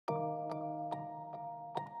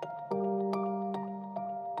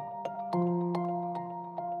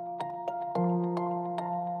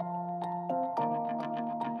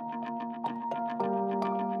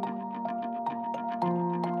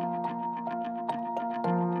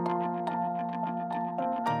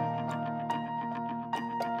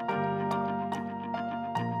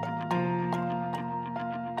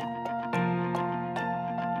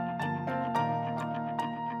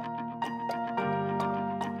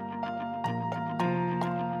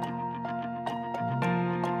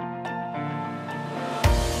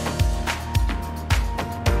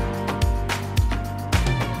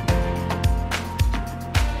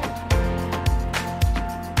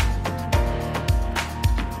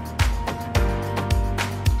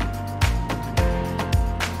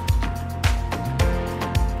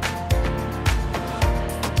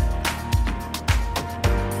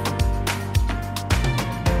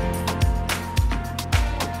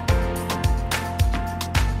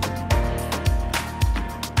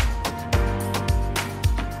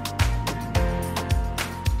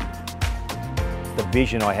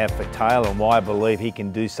vision I have for Taylor and why I believe he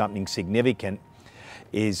can do something significant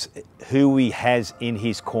is who he has in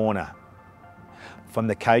his corner. From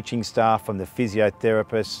the coaching staff, from the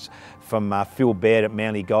physiotherapists, from Phil Baird at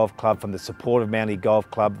Manly Golf Club, from the support of Manly Golf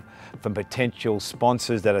Club, from potential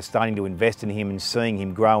sponsors that are starting to invest in him and seeing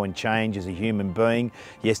him grow and change as a human being.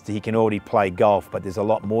 Yes, he can already play golf, but there's a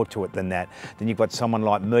lot more to it than that. Then you've got someone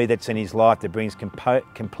like me that's in his life that brings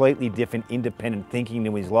completely different independent thinking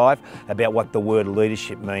to his life about what the word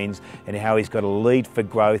leadership means and how he's got to lead for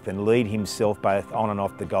growth and lead himself both on and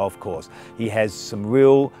off the golf course. He has some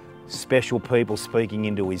real special people speaking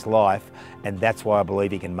into his life, and that's why I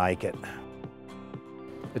believe he can make it.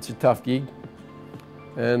 It's a tough gig,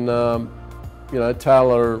 and you know,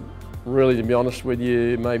 Taylor, really, to be honest with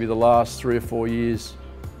you, maybe the last 3 or 4 years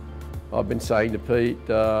I've been saying to Pete,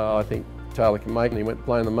 I think Taylor can make it. He went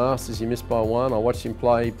playing the Masters, he missed by 1. I watched him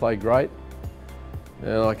play, he played great,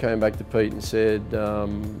 and I came back to Pete and said,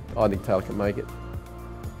 I think Taylor can make it.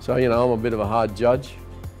 So, you know, I'm a bit of a hard judge,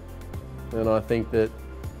 and I think that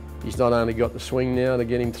he's not only got the swing now to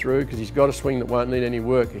get him through, because he's got a swing that won't need any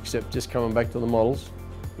work except just coming back to the models.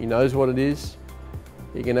 He knows what it is.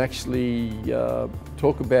 He can actually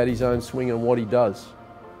talk about his own swing and what he does.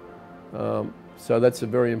 So that's a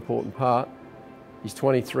very important part. He's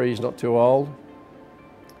 23, he's not too old,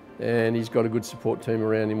 and he's got a good support team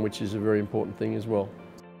around him, which is a very important thing as well.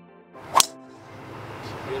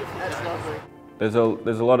 There's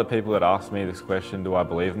a lot of people that ask me this question, do I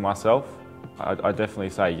believe in myself? I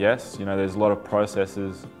definitely say yes. You know, there's a lot of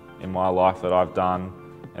processes in my life that I've done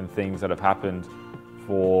and things that have happened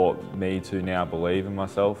for me to now believe in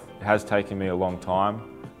myself. It has taken me a long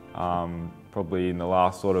time. Probably in the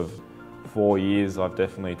last sort of 4 years, I've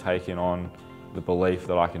definitely taken on the belief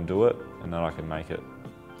that I can do it and that I can make it.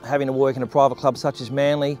 Having to work in a private club such as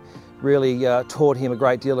Manly really taught him a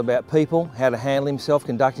great deal about people, how to handle himself,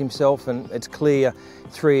 conduct himself, and it's clear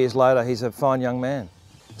 3 years later he's a fine young man.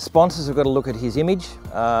 Sponsors have got to look at his image.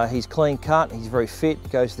 He's clean cut, he's very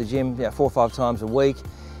fit, goes to the gym 4 or 5 times a week.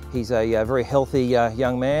 He's a very healthy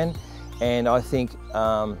young man, and I think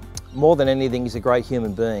more than anything he's a great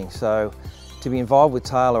human being. So to be involved with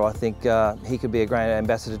Taylor, I think he could be a great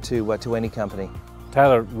ambassador to any company.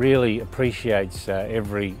 Taylor really appreciates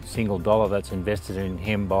every single dollar that's invested in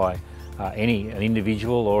him by an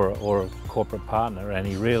individual or a corporate partner, and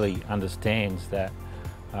he really understands that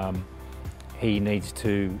he needs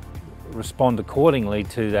to respond accordingly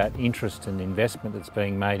to that interest and investment that's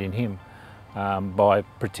being made in him by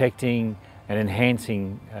protecting and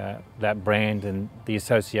enhancing that brand and the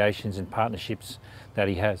associations and partnerships that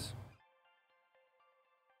he has.